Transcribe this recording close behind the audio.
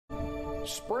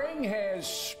Spring has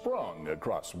sprung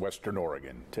across western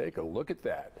Oregon. Take a look at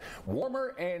that.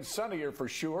 Warmer and sunnier for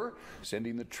sure,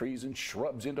 sending the trees and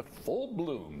shrubs into full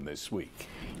bloom this week.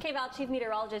 KVAL Chief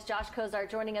Meteorologist Josh Cozart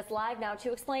joining us live now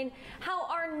to explain how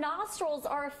our nostrils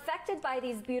are affected by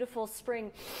these beautiful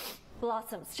spring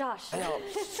blossoms. Josh. I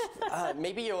know.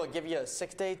 Maybe it'll give you a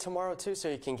sick day tomorrow too, so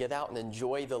you can get out and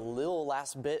enjoy the little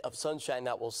last bit of sunshine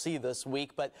that we'll see this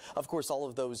week. But of course, all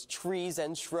of those trees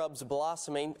and shrubs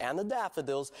blossoming and the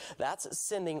daffodils, that's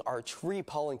sending our tree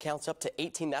pollen counts up to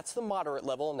 18. That's the moderate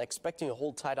level, and expecting to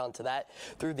hold tight onto that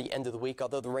through the end of the week.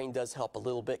 Although the rain does help a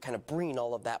little bit, kind of bringing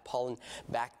all of that pollen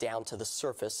back down to the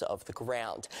surface of the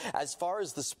ground. As far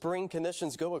as the spring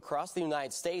conditions go across the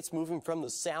United States, moving from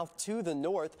the south to the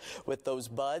north, with those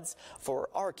buds. For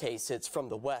our case, it's from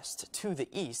the west to the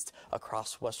east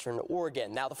across western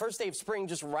Oregon. Now, the first day of spring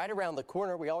just right around the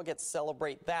corner. We all get to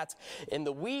celebrate that in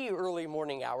the wee early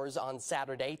morning hours on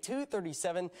Saturday.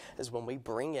 2:37 is when we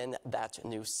bring in that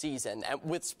new season. And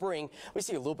with spring, we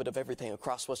see a little bit of everything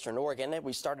across western Oregon. And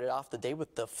we started off the day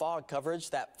with the fog coverage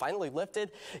that finally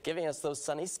lifted, giving us those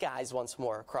sunny skies once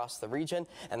more across the region.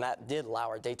 And that did allow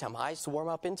our daytime highs to warm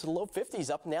up into the low 50s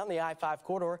up and down the I-5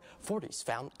 corridor. 40s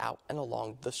found out and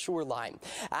along the shoreline.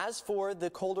 As for the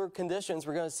colder conditions,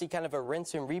 we're going to see kind of a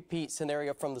rinse and repeat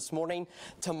scenario from this morning.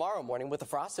 Tomorrow morning, with a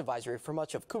frost advisory for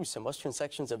much of Coos and western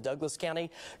sections of Douglas County,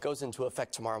 goes into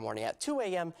effect tomorrow morning at 2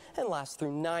 a.m. and lasts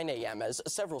through 9 a.m. as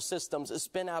several systems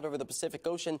spin out over the Pacific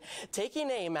Ocean,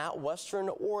 taking aim at western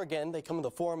Oregon. They come in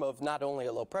the form of not only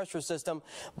a low pressure system,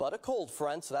 but a cold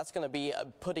front. So that's going to be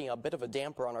putting a bit of a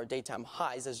damper on our daytime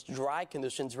highs as dry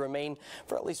conditions remain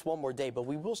for at least one more day. But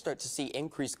we will start to see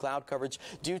increased cloud coverage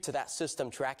due to that system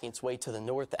tracking its way to the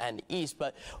north and east.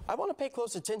 But I want to pay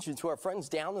close attention to our friends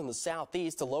down in the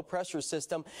southeast. The low pressure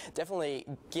system definitely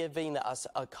giving us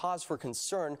a cause for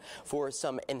concern for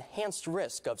some enhanced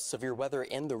risk of severe weather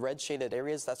in the red shaded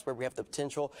areas. That's where we have the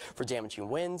potential for damaging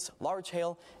winds, large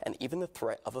hail, and even the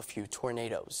threat of a few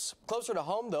tornadoes. Closer to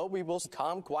home, though, we will see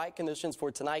calm, quiet conditions for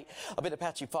tonight. A bit of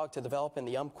patchy fog to develop in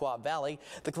the Umpqua Valley.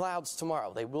 The clouds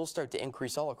tomorrow, they will start to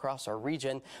increase all across our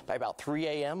region by about 3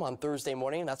 a.m. on Thursday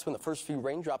morning. That's when the first few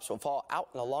raindrops will fall out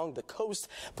and along the coast,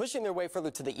 pushing their way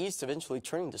further to the east, eventually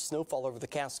turning to snowfall over the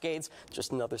Cascades.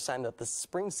 Just another sign that the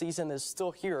spring season is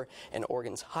still here in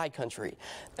Oregon's high country.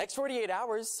 Next 48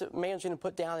 hours, managing to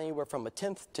put down anywhere from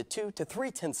 1/10 to 2 to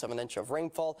 3/10 of an inch of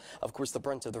rainfall. Of course, the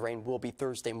brunt of the rain will be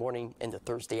Thursday morning into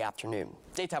Thursday afternoon.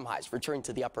 Daytime highs returning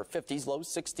to the upper 50s, low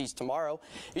 60s tomorrow.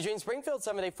 Eugene Springfield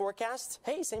 7-day forecast.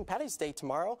 Hey, St. Patty's Day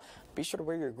tomorrow. Be sure to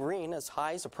wear your green as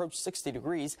highs approach 60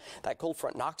 degrees. That cold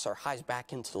front knocks our highs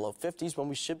back into the low 50s when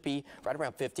we should be right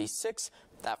around 56.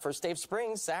 That first day of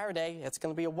spring, Saturday, it's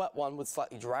going to be a wet one with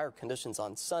slightly drier conditions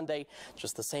on Sunday.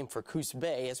 Just the same for Coos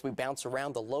Bay as we bounce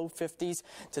around the low 50s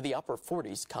to the upper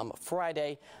 40s come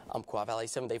Friday. Umpqua Valley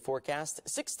 7-day forecast.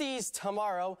 60s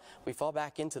tomorrow. We fall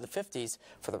back into the 50s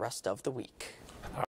for the rest of the week.